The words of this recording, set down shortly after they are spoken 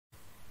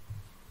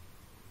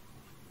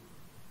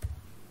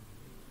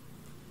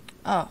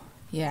Oh,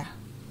 yeah.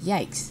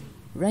 Yikes.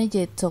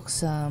 Renegade took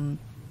some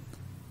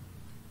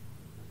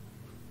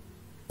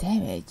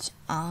damage.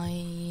 I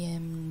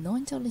am not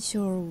entirely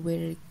sure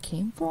where it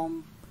came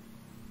from,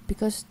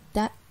 because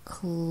that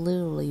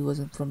clearly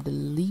wasn't from the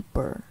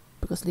Leaper,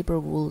 because Leaper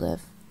would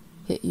have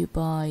hit you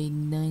by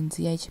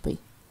 90 HP,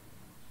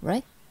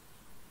 right?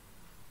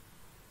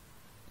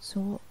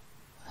 So,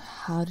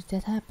 how did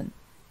that happen?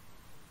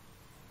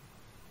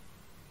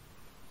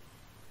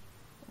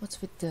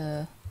 What's with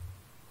the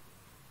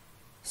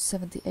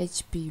 70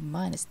 HP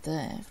minus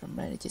there from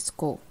Renegade's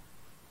skull?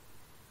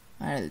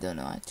 I really don't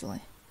know actually.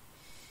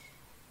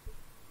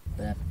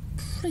 But I'm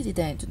pretty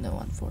dying to know,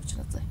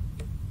 unfortunately.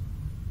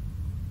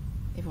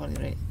 If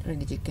only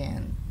Renegade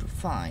can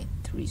provide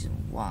the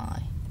reason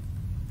why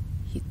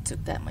he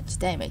took that much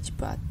damage,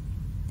 but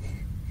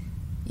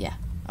yeah,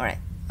 alright.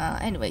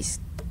 Anyways,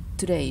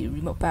 today,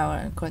 remote power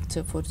and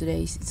corrector for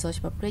today's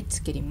installation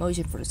upgrades, getting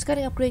motion for the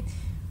scouting upgrade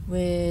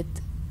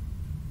with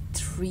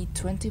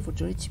 320 for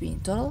the HP in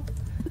total,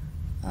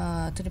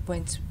 20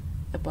 points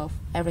above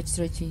average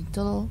HP in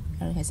total.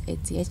 Aaron has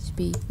 80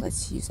 HP.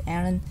 Let's use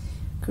Aaron.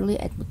 Currently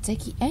at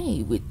Muteki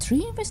A with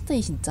 3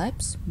 infestation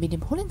types,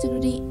 medium hull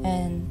integrity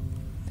and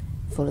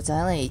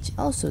volatile age.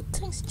 Also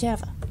thanks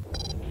Java.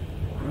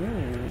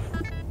 Ooh,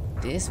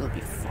 this will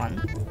be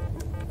fun.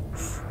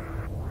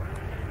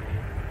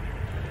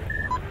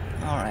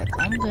 Alright,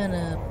 I'm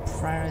gonna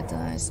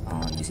prioritize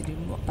on using the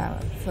remote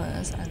power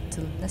first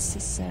until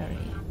necessary.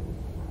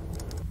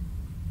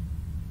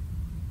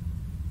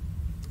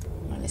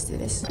 Alright, let's do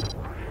this.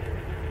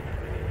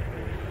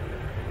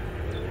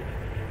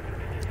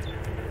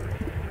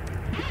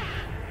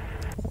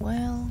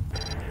 Well,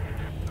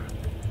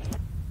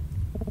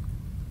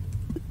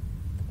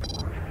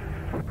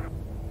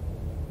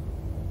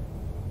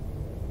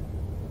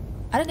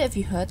 I don't know if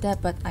you heard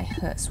that, but I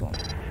heard swarm.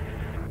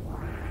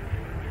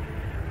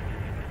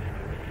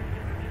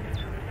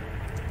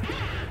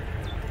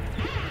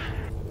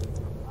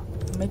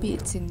 Maybe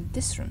it's in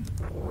this room.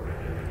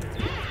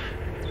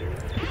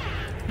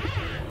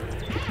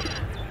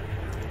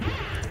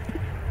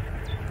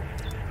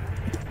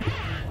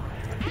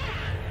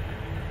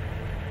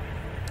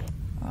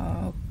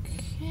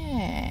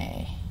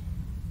 Okay.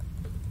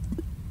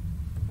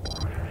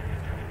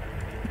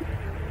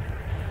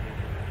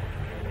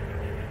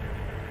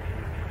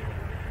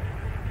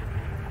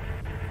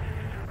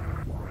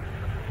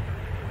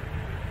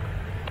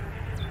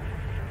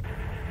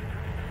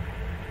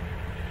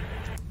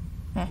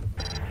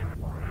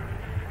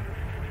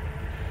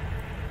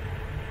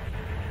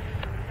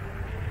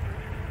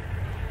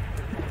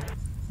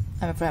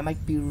 I'm afraid I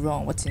might be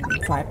wrong what's in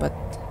room 5, but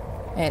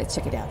hey, let's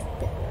check it out a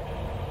bit.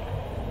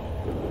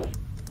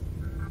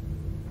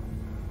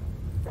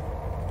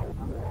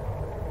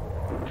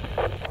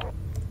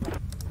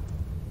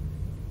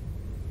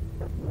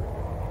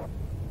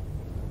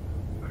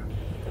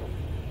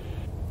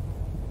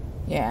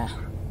 Yeah.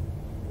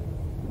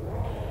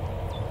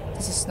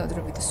 This is not the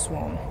room with the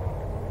swarm.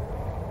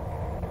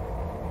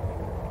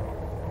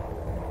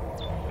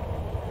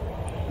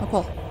 Oh,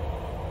 cool.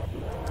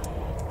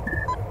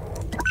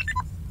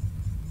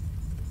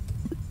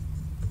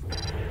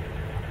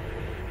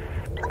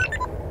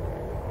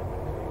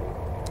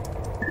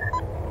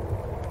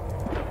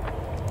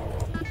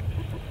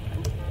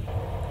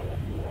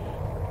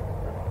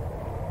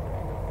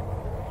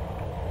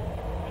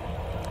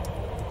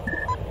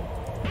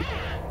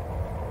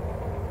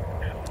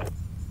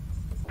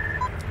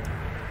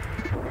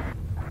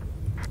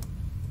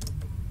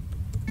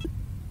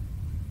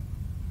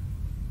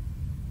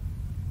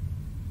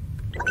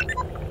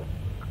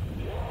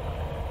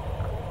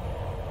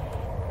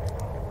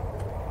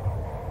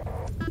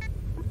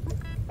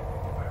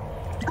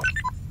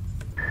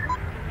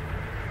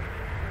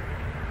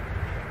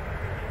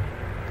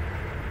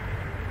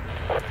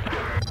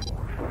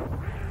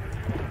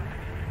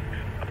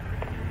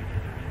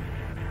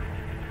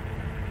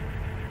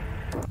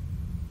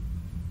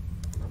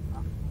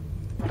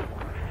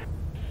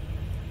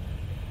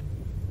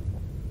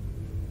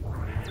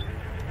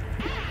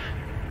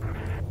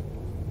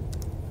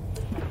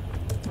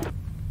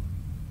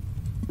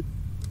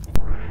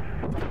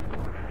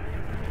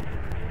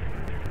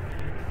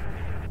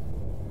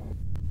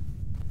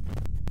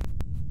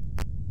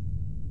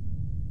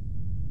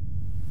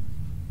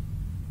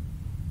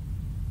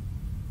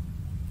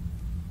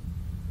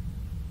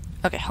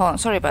 Okay, hold on,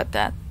 sorry about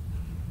that.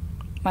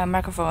 My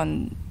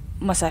microphone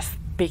must have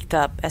picked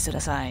up as soon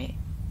as I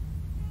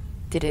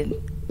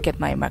didn't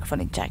get my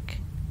microphone in check.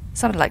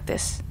 Something like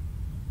this.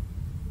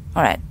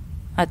 Alright,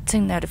 I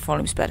think now the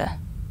volume's better.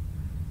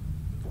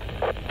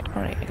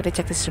 Alright, I gotta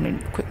check this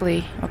room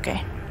quickly.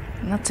 Okay,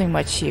 nothing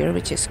much here,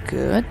 which is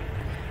good.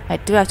 I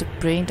do have to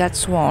bring that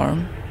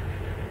swarm.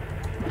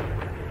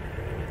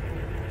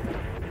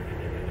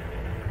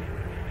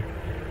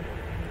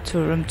 To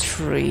room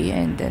 3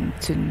 and then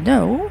to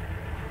know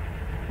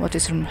what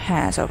this room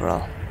has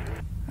overall.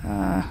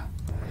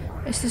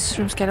 Is this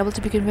room scalable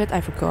to begin with?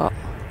 I forgot.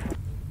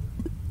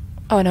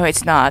 Oh no,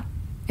 it's not.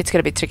 It's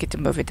gonna be tricky to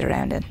move it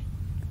around then.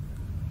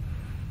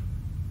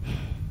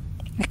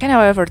 I can,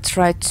 however,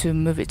 try to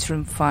move it to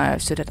room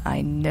 5 so that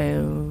I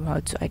know how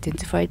to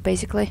identify it,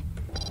 basically.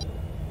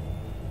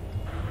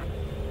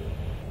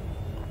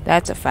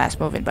 That's a fast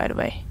moving, by the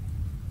way.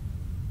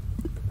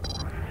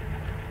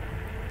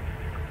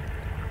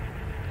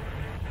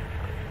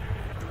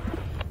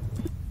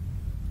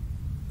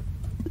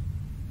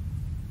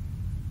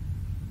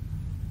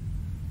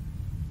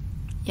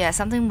 Yeah,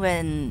 sometimes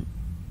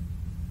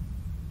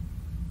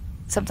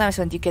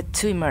when you get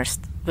too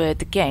immersed with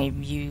the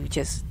game, you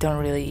just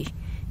don't really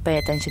pay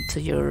attention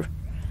to your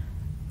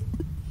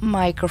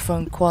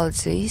microphone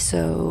quality,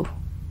 so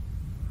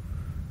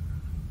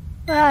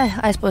well,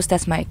 I suppose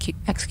that's my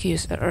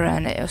excuse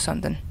around it or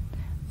something.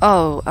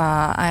 Oh,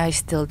 I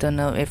still don't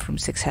know if room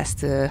 6 has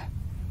the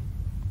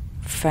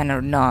fan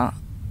or not.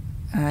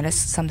 That's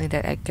something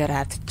that I gotta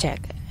have to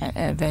check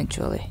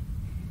eventually.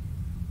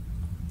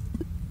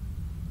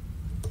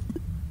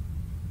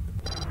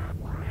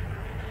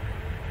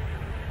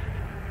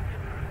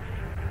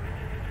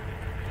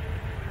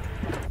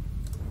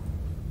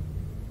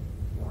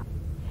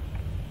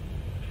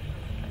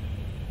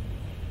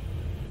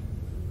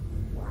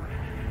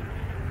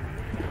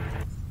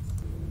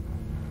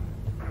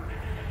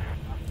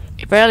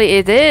 Apparently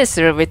it is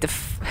a bit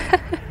of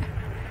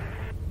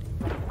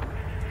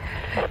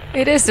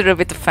it is a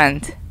bit of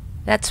fun.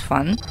 That's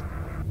fun.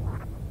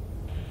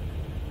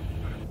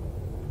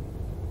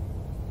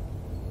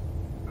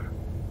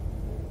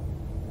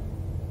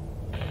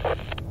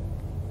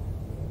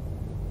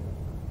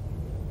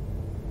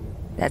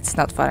 That's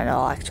not fun at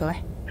all,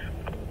 actually.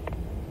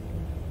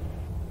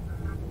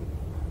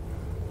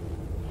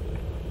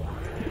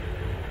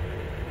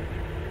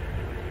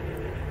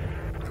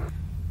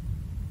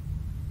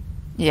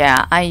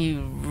 Yeah, I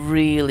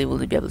really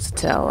wouldn't be able to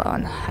tell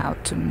on how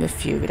to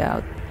move you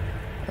without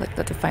like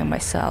notifying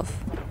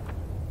myself.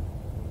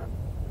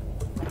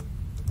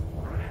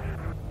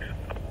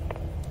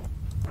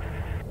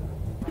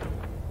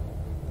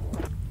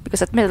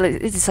 Because admittedly,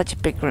 it is such a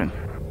big room.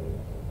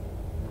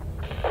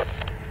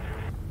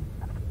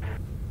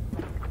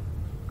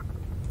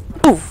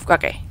 Oof,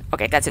 okay,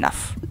 that's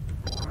enough.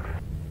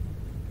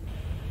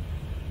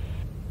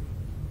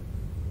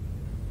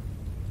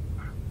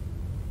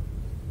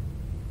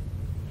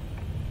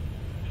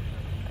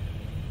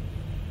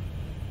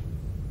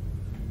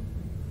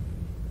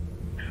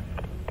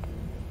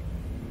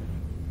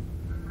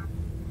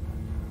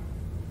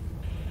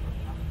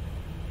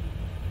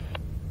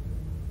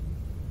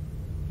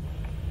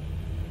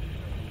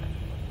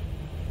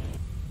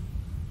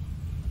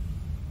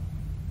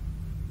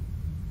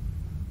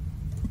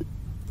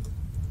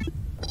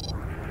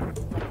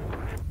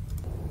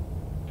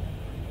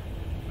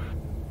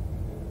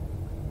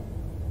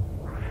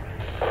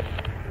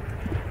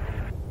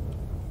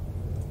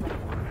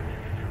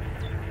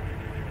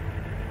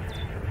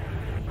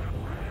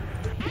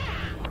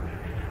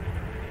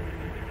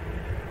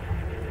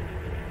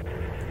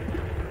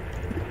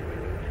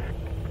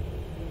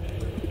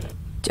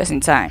 Just in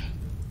time.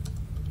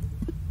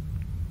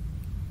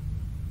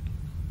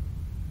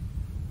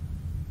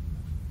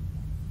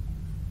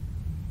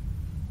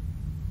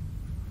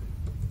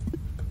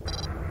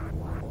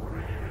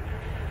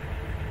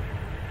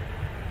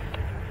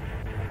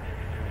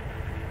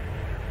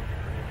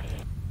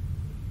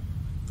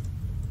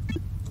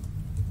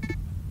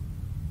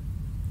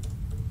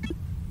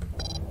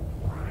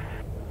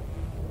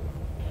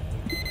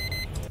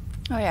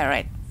 Oh yeah,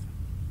 right.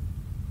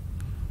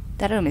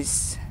 That room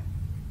is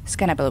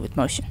scannable with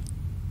motion.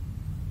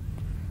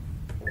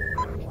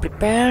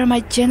 Prepare my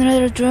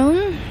generator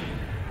drone.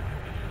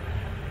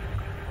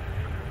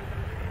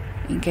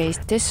 In case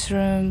this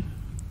room,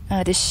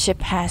 this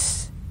ship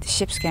has the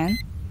ship scan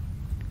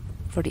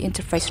for the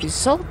interface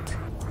result.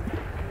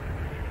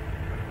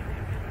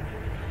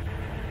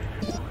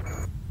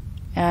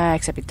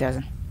 Except it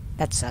doesn't.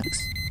 That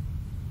sucks.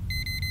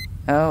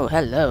 Oh,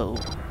 hello.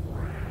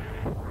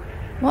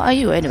 What are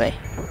you anyway?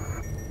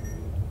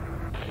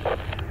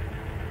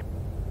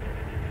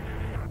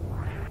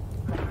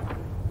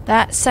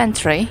 That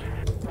sentry.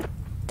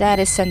 That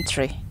is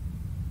sentry.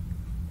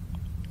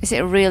 Is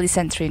it really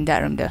sentry in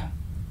that room though?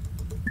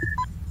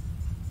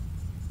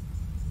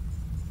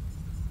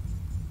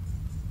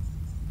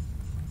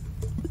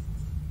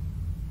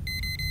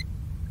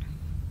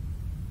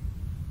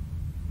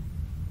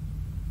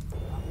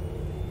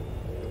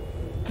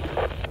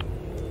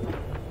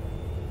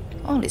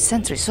 Only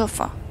sentry so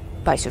far.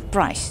 By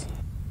surprise.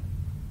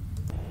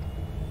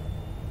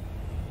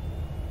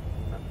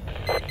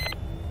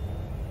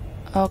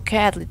 Okay,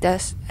 at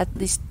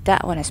least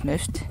that one has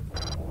moved.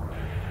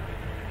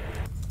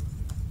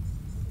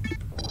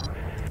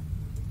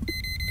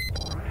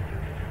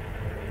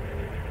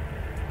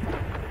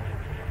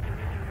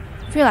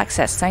 Fuel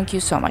access, thank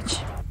you so much.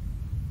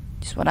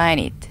 Just what I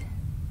need.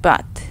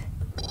 But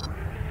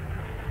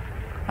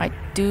I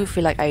do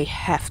feel like I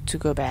have to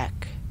go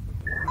back.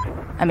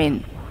 I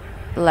mean,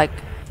 like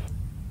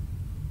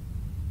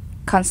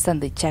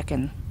constantly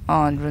checking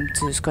on room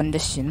 2's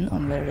condition,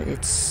 on whether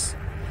it's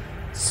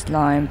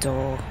slimed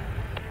or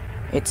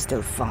it's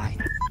still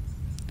fine.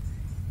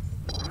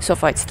 So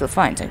far it's still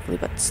fine, thankfully,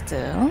 but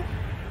still.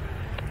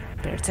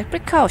 Better take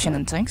precaution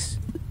and things.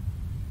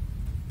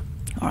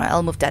 Alright,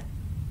 I'll move that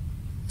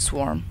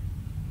swarm.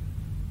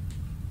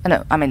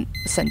 No, I mean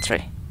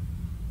sentry.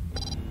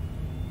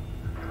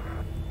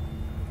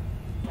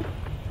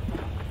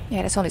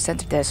 Yeah, there's only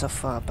sentry there so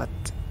far, but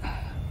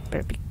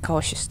better be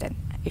cautious then,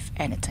 if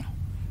anything.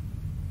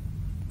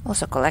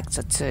 Also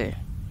collector too.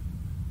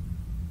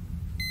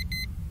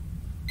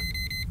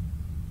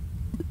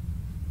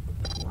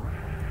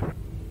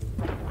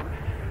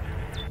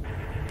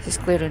 This is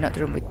clearly not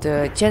the room with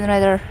the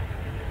generator.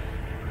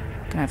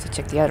 Gonna have to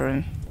check the other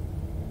room.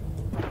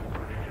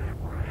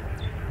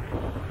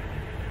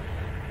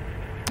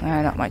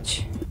 Not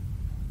much.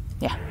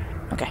 Yeah,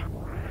 okay.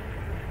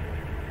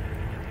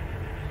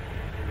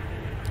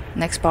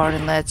 Next power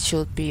inlet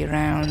should be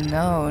around...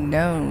 No,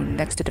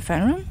 next to the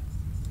fan room?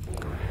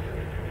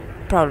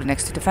 Probably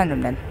next to the fan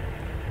room then.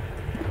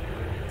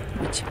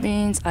 Which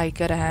means I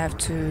gotta have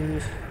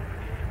to...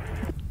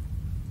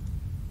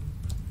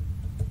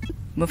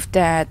 move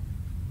that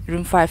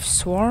room 5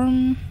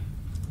 swarm.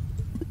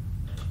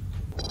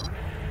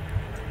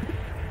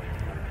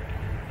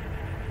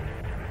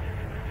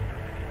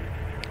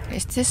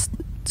 Is this...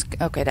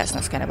 okay, that's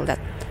not scannable, that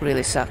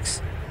really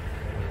sucks.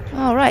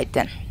 Alright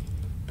then.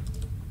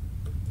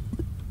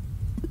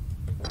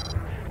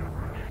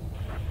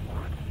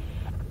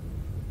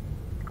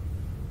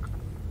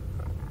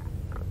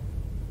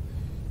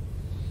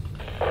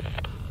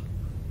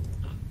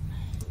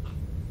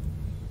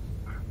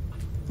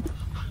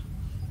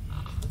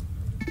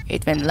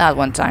 It went loud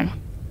one time.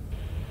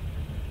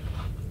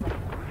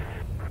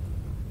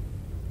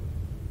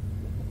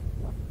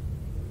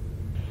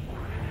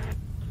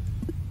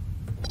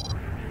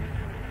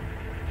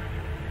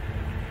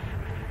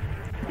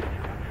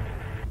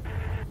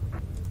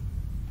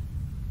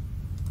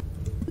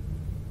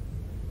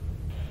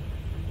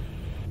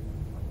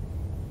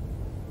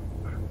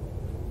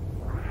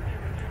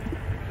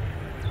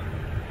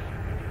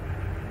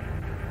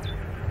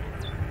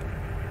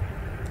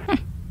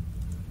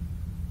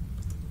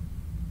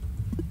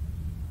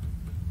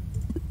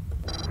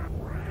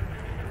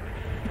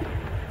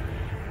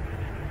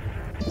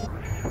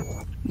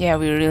 Yeah,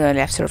 we really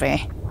left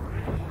survey.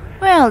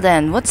 Well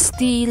then, what's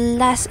the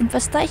last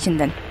infestation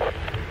then?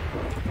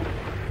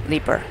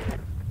 Leaper.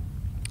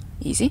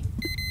 Easy.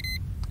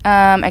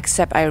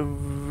 Except I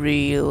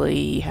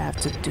really have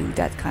to do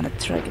that kind of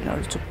trick in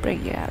order to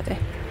bring you out of there.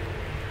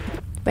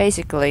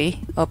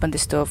 Basically, open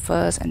this door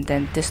first and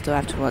then this door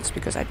afterwards,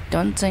 because I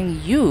don't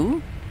think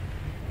you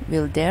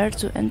will dare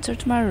to enter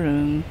to my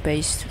room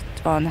based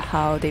on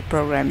how they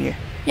program you.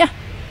 Yeah,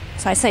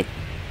 as I said.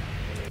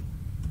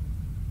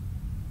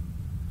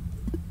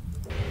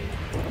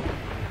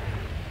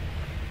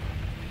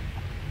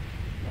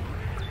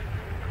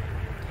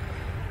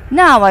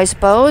 Now I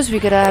suppose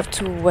we're gonna have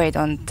to wait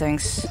on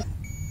things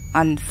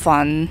and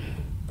fun.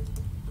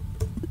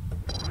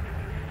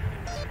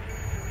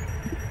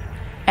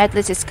 At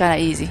least it's kinda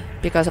easy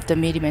because of the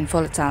medium and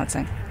volatile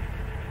thing.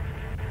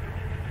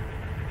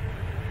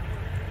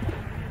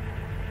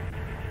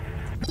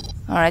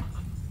 Alright.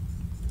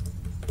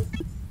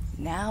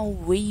 Now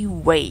we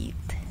wait.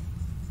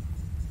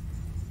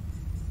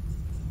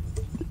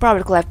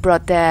 Probably could have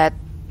brought that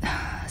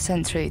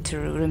sentry to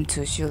room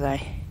 2, should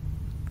I?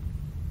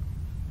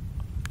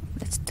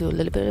 Let's do a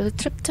little bit of a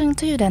trip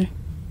to you then.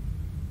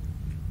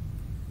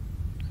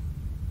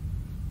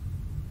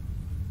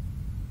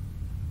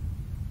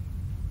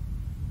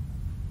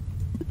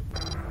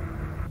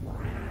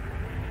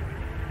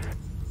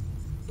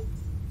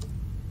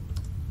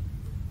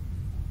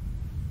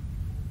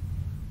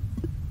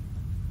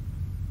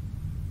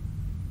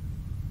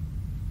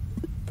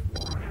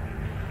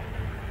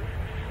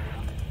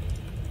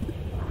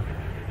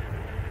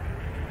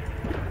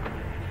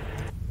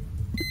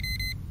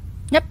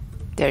 Yep,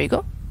 there you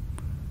go.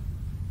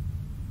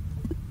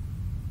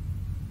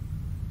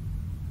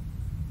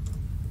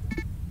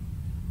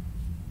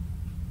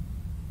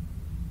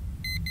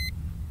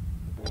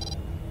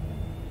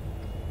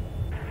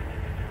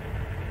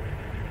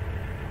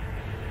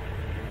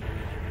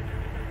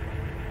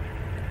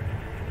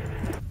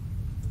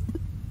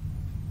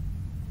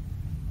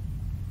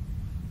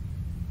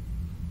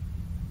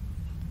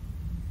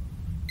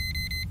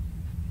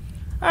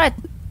 Alright.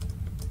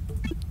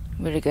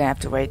 We're gonna have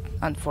to wait,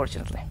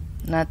 unfortunately.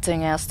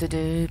 Nothing else to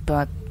do,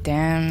 but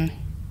damn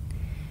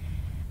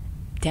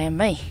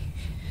me.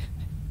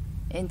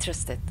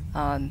 Interested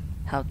on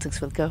how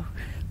things will go.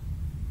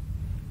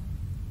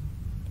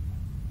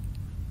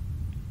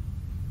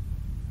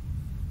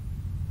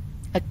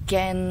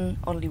 Again,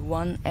 only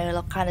one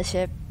airlock kind of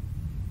ship.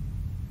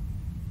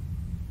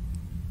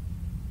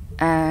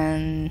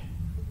 And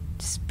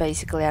just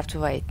basically have to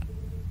wait.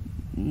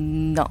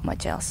 Not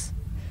much else.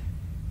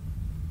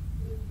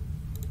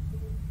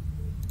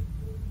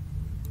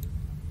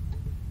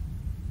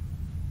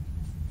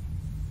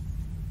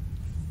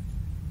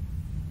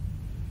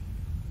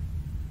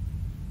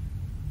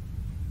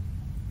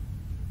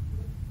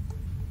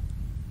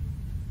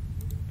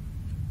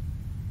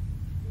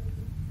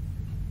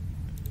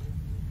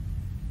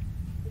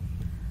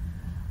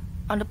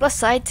 On the plus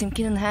side, Tim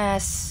Keenan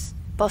has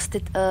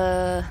posted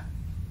a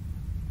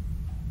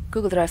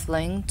Google Drive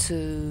link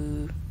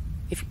to,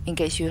 if in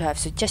case you have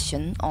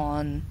suggestion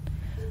on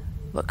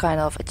what kind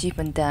of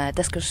achievement that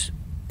Duskers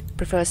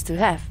prefers to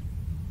have.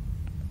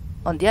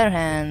 On the other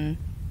hand,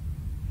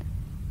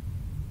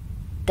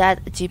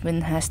 that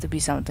achievement has to be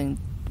something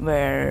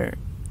where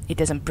it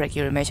doesn't break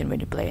your immersion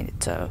when you play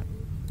it, so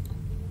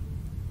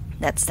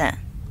that's that.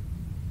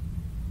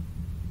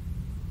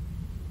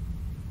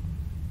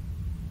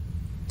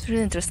 It's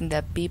really interesting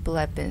that people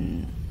have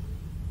been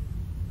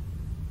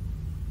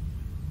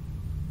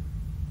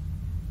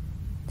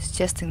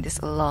suggesting this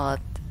a lot,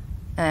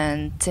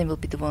 and Tim will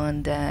be the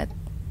one that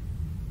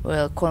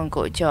will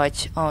quote-unquote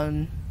judge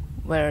on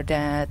whether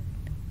that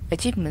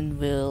achievement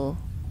will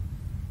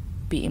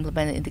be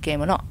implemented in the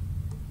game or not.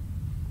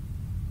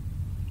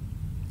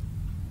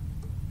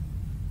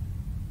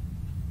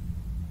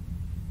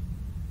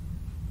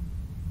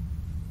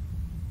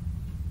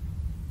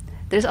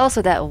 There's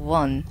also that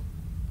one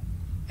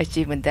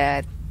achievement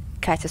that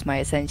catches my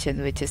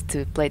attention, which is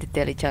to play the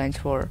daily challenge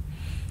for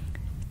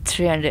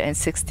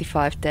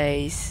 365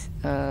 days,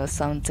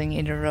 something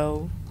in a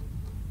row.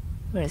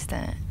 Where is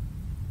that?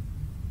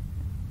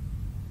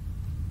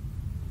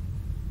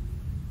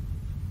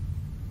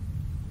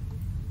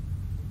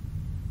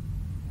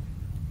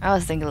 I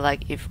was thinking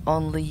like, if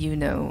only you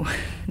know,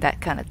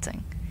 that kind of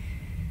thing.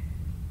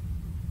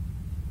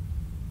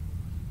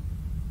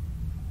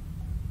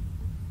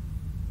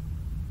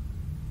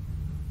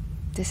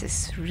 This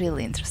is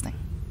really interesting.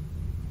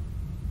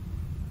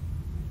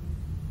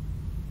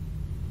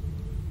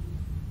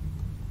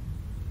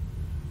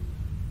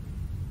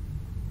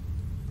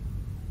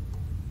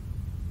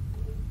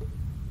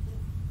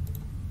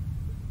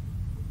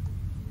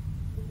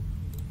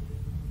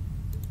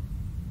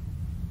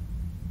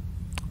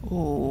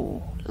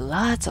 Oh,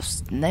 lots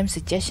of name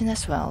suggestions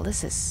as well.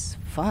 This is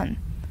fun.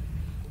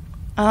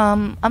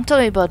 I'm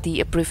talking about the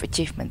approved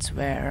achievements,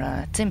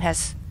 where Tim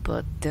has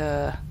put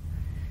the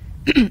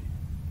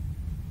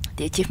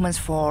the achievements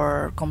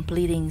for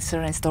completing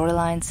certain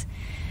storylines,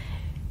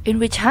 in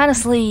which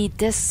honestly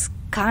this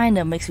kind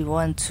of makes me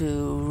want to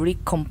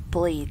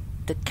recomplete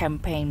the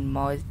campaign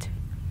mode.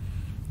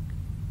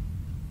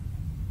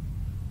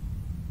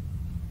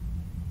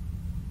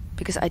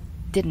 Because I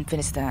didn't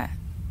finish that.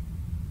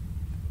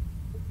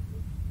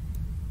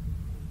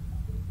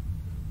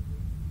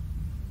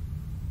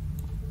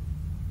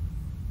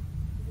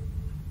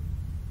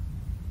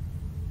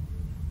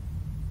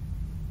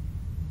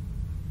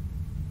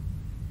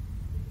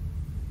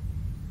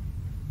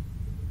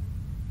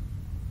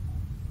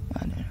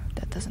 Oh no,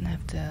 that doesn't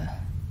have the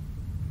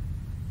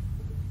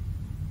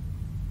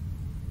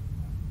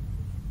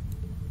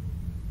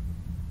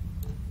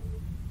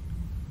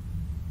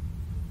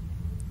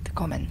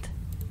comment.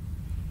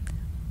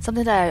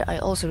 Something that I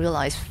also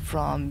realized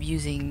from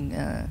using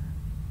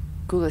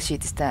Google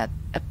Sheet is that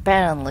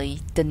apparently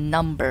the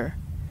number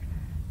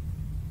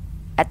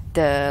at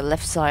the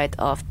left side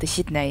of the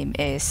sheet name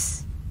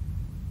is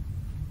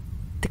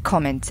the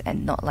comment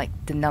and not like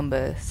the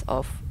numbers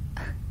of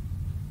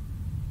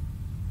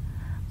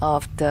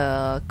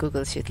the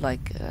Google Sheet.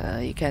 Like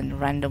you can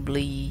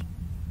randomly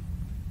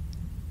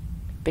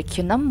pick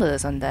your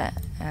numbers on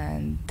that,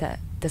 and that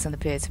doesn't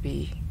appear to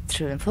be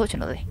true,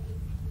 unfortunately.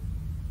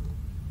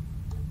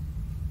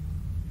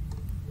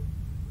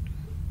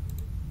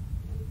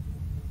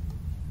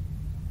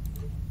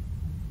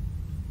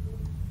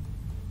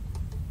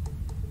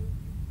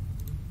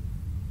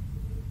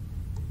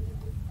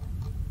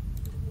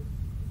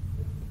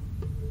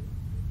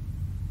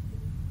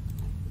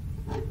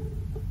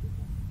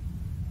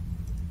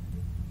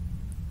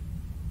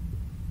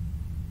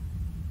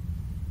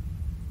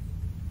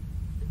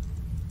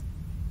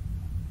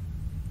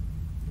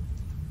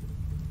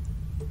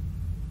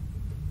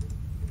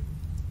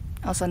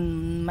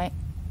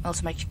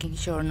 Also making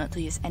sure not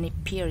to use any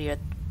period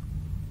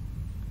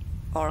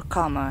or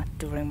comma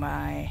during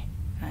my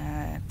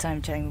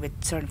time chatting with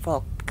certain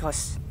folk,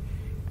 because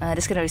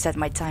this is gonna reset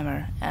my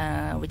timer,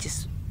 which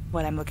is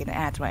what I'm looking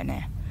at right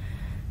now.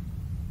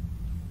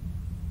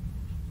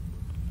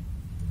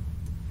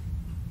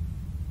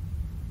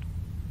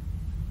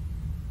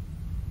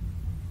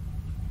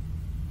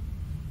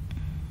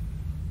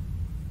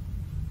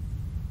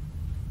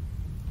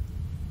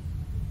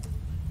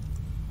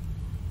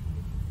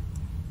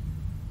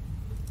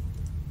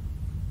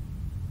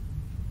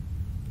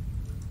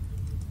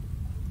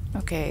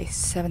 Okay,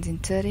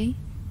 17:30.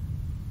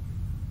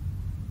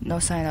 No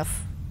sign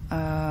of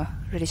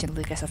radiation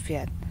leak as of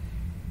yet.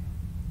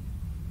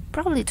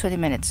 Probably 20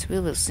 minutes, we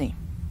will see.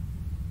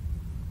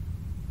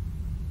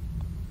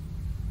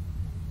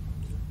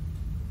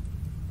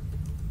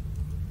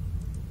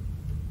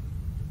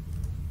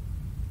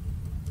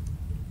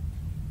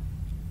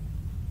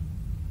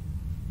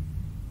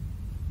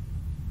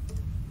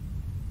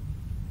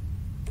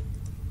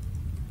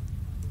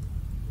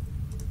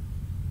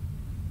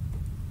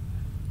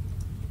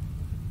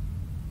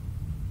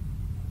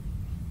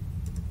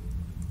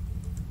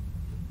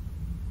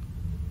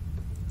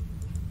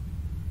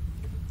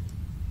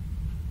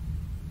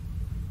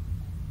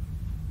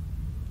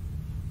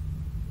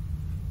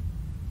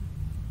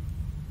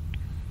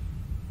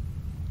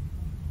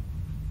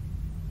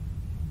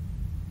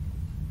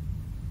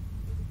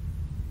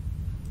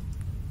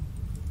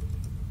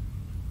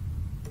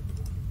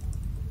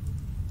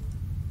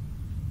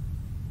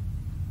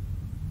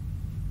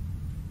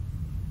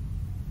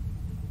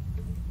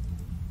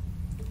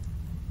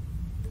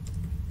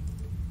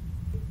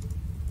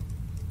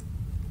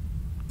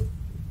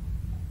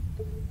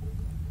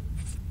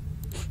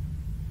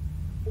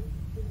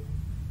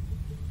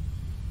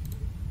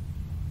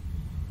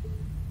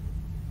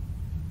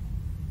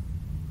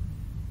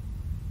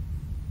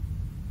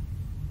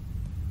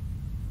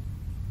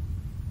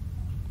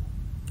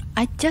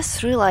 I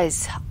just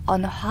realized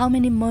on how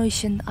many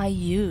motions I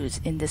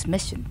use in this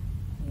mission.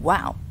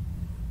 Wow,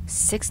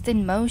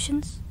 16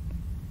 motions?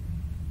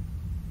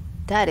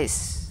 That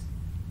is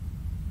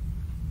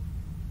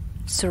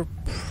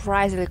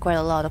surprisingly quite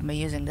a lot of me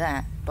using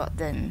that, but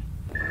then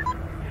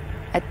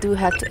I do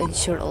have to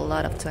ensure a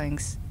lot of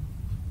things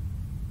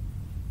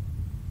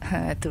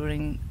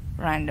during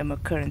random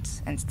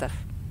occurrence and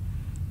stuff.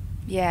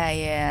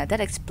 Yeah,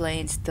 that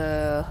explains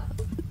the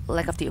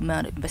lack of the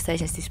amount of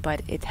infestations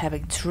despite it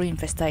having 3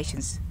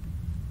 infestations.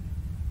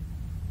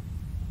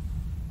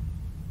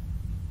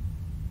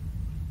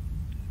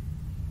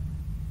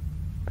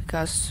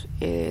 Because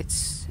it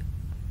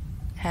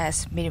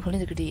has medium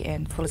integrity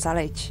and full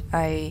salvage.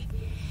 I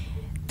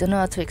don't know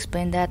how to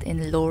explain that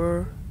in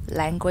lower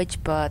language,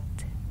 but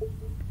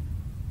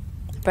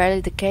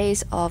apparently the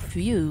case of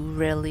you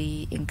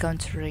rarely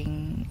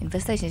encountering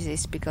infestations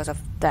is because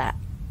of that.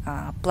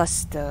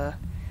 Plus the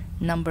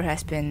number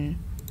has been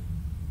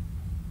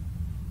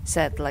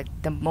set, like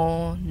the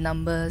more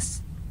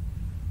numbers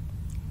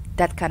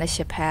that kind of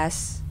ship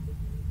has,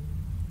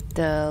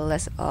 the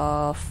less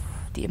of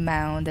the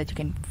amount that you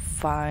can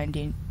find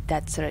in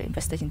that certain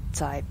infestation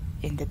type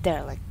in the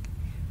derelict.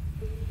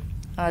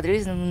 The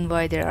reason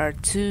why there are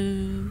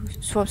 2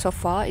 swarms so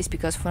far is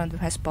because one of them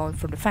has spawned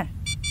from the fan.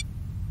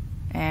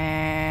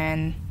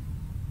 And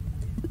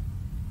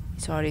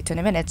it's already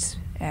 20 minutes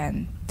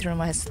and the room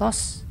has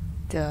lost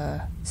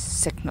the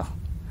signal.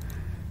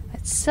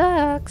 That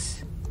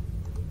sucks.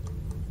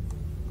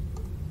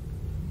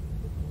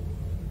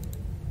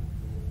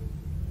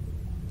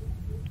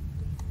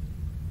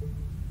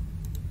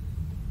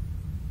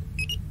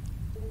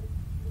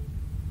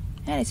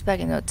 And it's back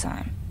in no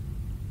time.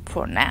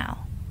 For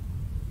now.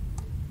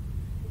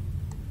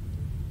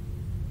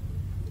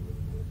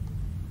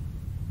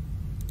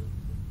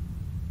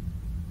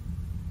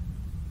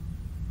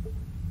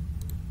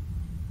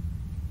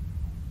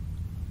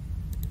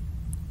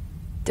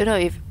 Don't know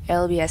if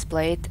LB has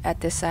played at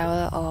this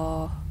hour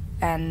or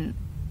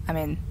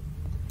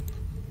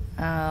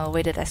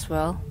waited as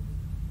well.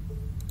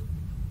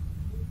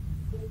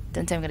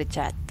 Don't think I'm gonna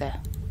chat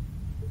there.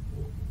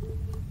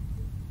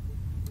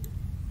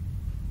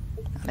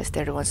 Unless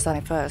they're the ones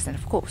starting first, then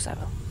of course I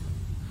will.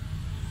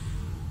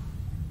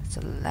 It's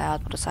a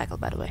loud motorcycle,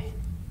 by the way.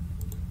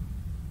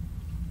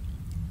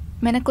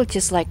 I could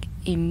just like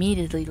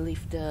immediately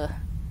leave the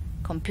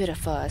computer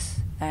first,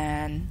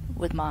 and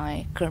with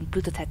my current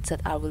Bluetooth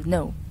headset I will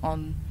know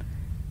on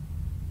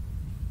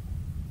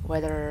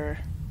whether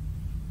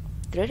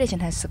the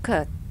radiation has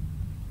occurred,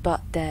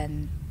 but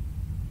then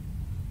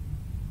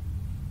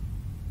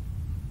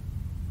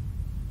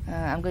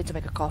I'm going to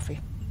make a coffee,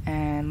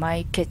 and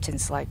my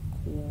kitchen's like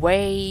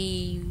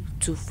way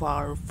too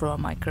far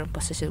from my current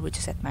position, which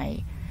is at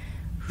my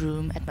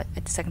room at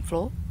the 2nd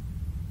floor.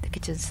 The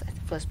kitchen's at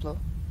the 1st floor.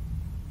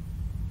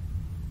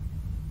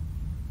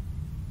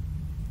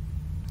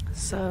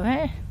 So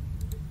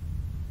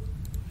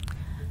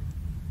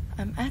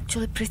I'm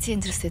actually pretty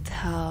interested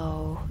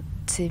how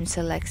team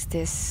selects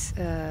this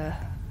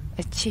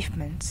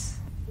achievements.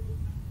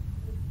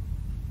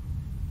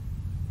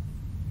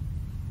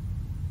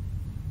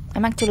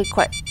 I'm actually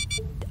quite...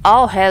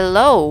 Oh,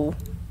 hello!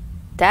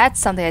 That's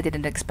something I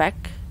didn't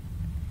expect.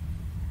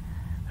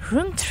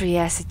 Room 3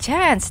 has a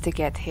chance to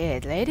get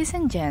hit, ladies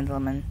and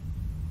gentlemen.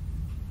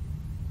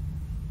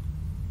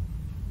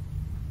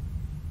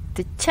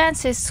 The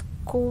chance is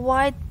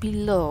quite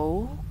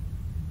below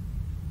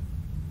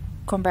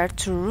compared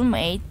to room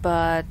 8,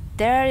 but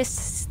there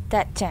is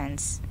that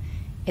chance.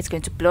 It's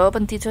going to blow up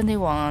on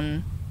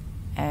T21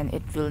 and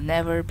it will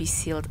never be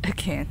sealed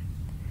again.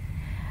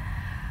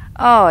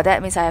 Oh,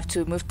 that means I have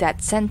to move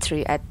that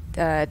sentry at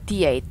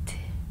D8.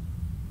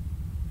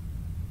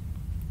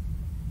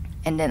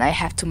 And then I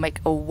have to make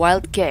a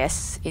wild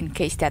guess in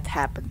case that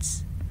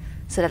happens,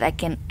 so that I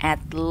can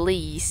at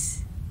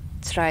least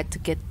try to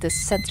get the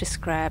sentry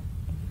scrap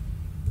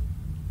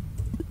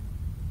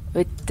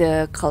with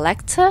the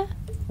collector.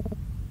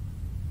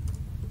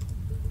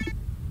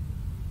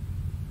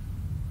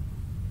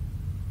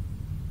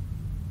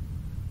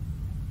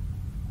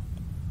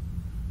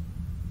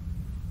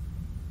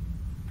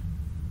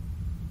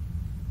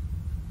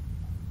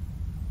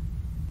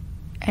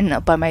 And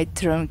not by my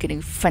drone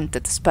getting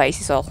vented to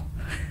space is all.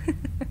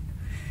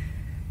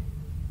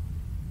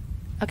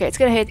 Okay, it's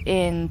gonna hit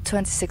in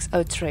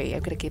 2603.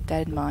 I'm gonna keep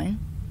that in mind.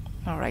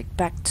 Alright,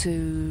 back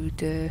to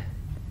the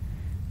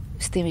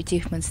Steam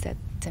achievements that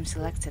Tim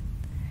selected.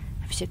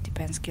 Have shipped the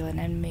pen skill an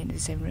enemy in the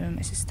same room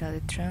as a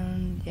started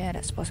drone. Yeah,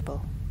 that's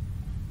possible.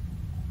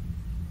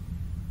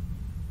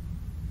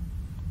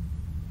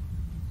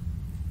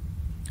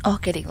 Oh,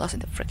 getting lost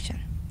in the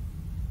friction.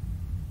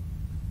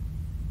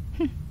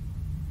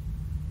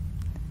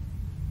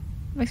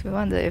 Makes me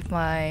wonder if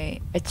my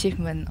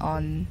achievement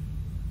on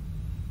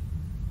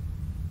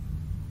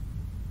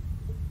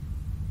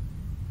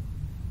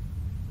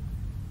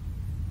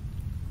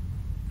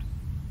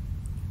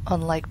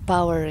like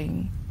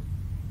powering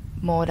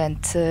more than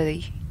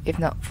 30 if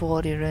not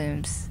 40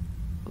 rooms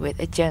with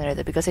a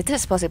generator, because it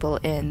is possible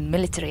in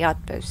military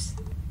outposts,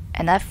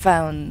 and I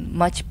found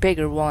much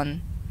bigger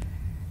one.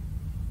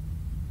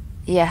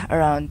 Yeah,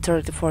 around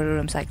 30 to 40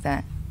 rooms like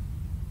that.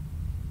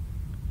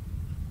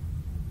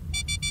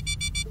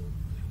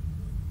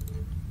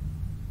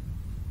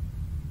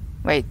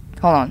 Wait,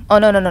 hold on. Oh,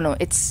 no.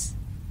 It's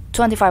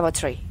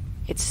 2503.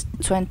 It's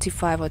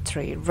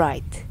 2503,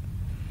 right.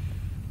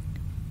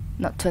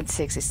 Not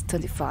 26, it's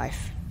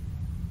 25.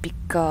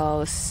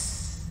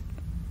 Because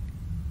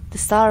the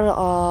start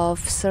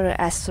of Sir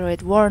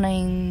Asteroid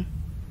Warning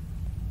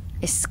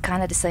is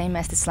kinda the same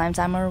as the slime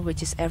timer,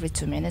 which is every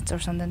 2 minutes or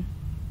something.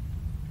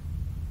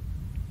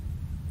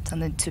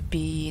 Something to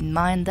be in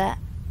mind that.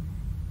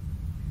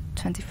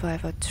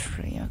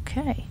 2503,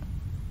 okay.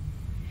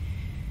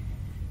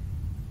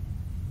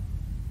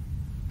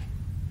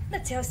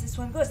 Let's see how this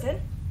one goes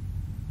then.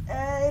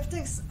 If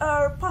things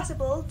are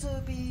possible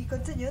to be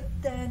continued,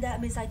 then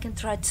that means I can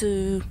try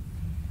to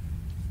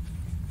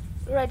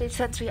raid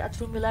sentry at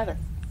room 11.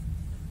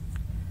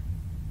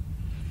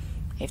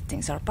 If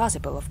things are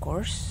possible, of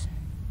course.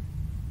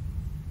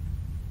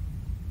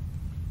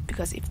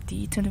 Because if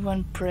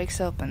D21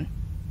 breaks open,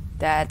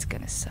 that's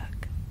gonna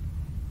suck.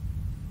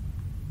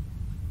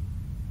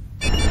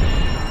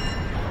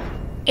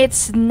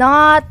 It's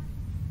not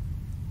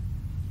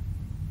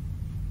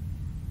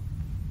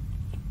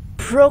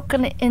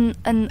broken in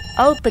an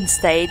open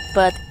state,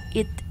 but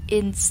it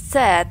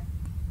instead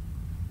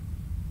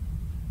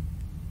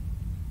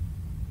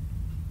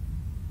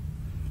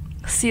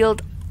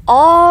sealed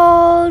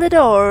all the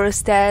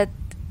doors that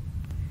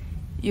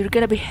you're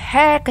gonna be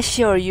heck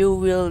sure you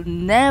will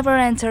never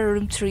enter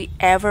room 3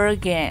 ever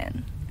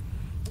again.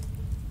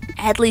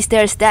 At least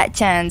there's that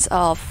chance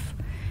of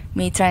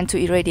me trying to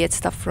irradiate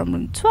stuff from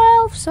room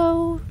 12,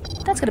 so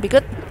that's gonna be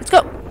good. Let's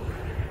go!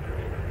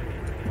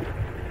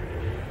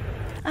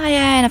 Ah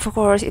yeah, and of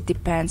course it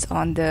depends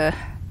on the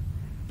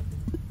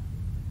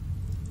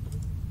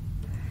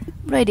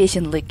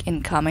radiation leak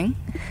incoming.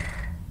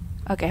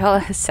 Okay,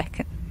 hold on a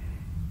second.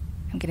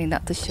 I'm getting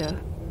that to show.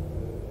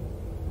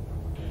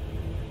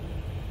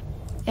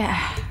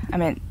 Yeah, I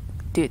mean,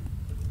 dude.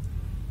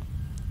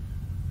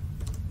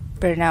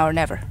 Better now or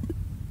never.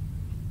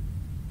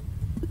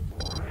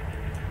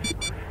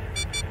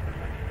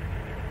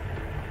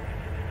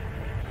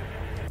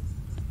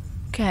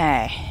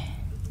 Okay.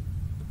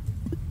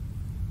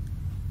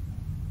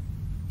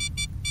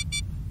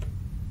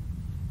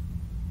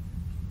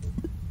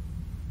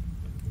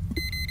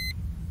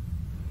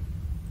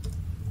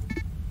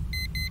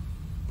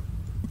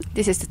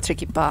 This is the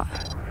tricky part.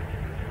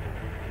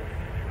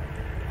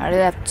 I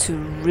really have to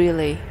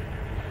really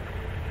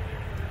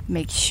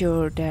make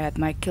sure that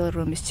my kill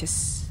room is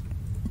just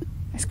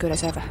as good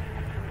as ever.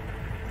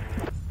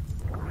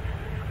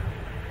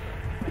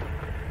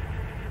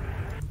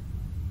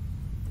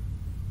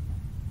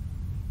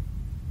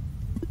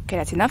 Okay,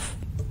 that's enough.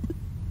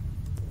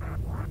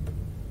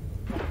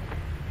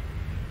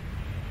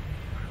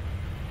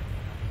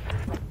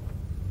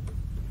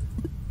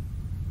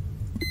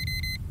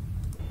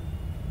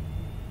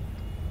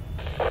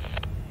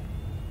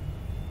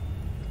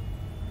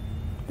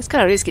 It's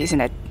kind of risky,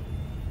 isn't it?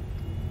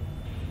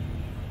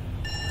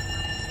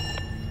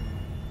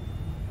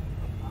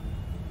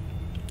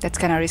 That's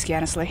kind of risky,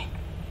 honestly.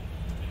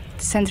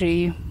 The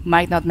sentry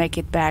might not make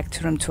it back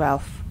to room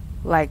 12.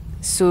 Like,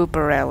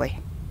 super rarely.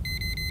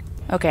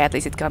 Okay, at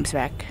least it comes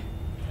back.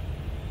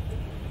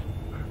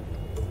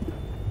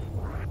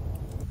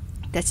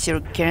 That's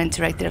your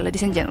guarantee right there,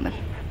 ladies and gentlemen.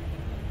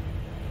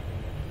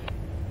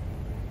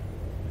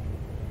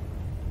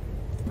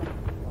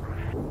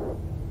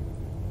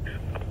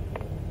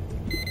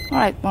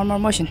 Alright, one more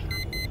motion.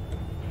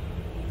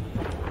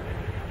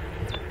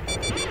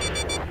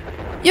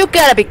 You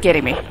gotta be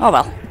kidding me. Oh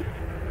well.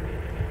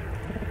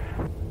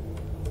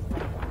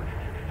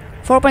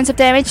 4 points of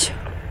damage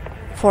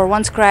for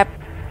 1 scrap.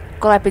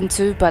 Collapse in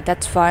 2, but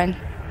that's fine.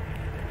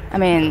 I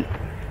mean,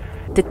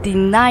 the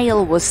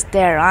denial was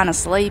there,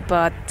 honestly,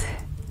 but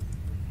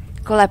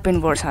collapse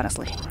in worse,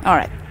 honestly.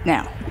 Alright,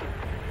 now.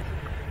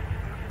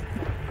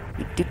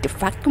 We did the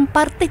vacuum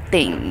party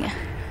thing.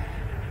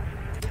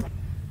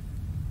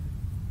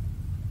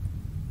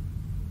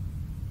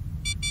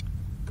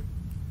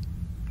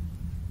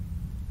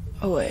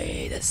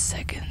 Wait a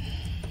second.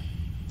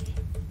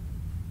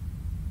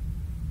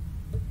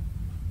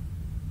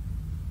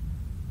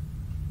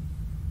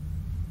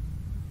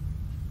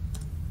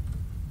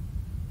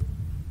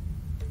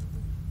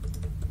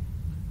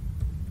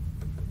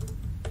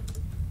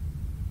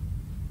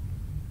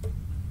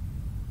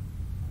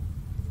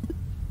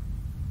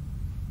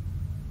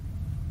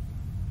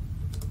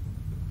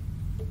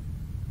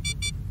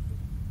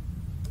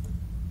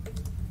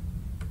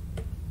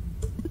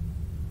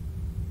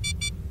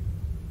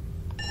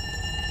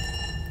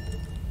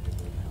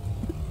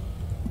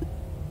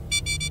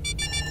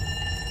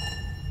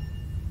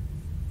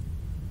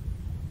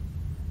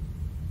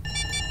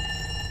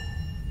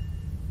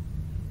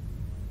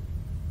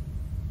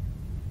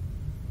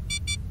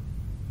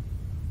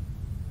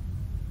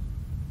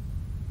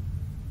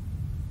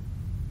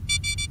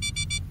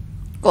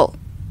 Cool.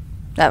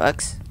 That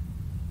works.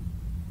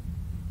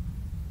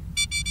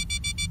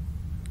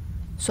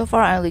 So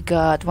far I only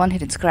got one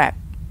hidden scrap.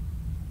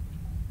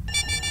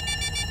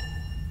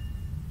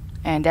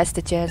 And that's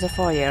the chance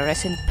for you.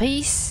 Rest in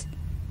peace.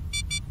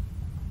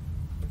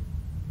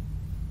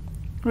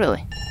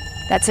 Really?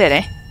 That's it,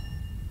 eh?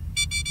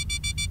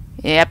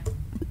 Yep.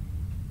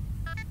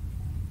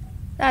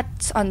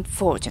 That's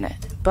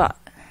unfortunate, but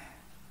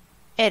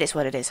it is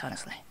what it is,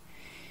 honestly.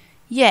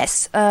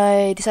 Yes,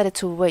 I decided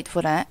to wait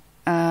for that,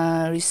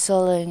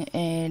 resulting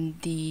in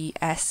the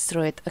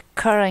asteroid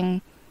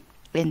occurring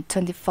in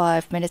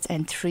 25 minutes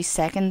and 3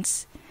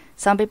 seconds.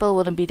 Some people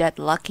wouldn't be that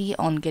lucky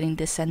on getting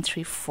the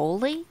sentry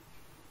fully,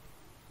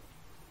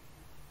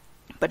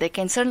 but they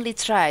can certainly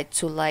try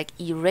to like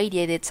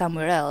irradiate it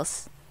somewhere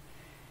else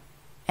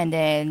and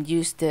then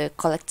use the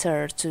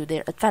collector to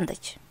their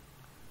advantage.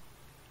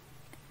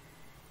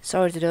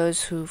 Sorry to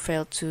those who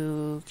failed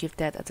to give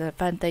that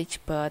advantage,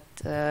 but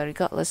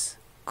regardless,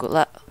 good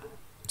luck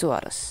to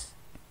others.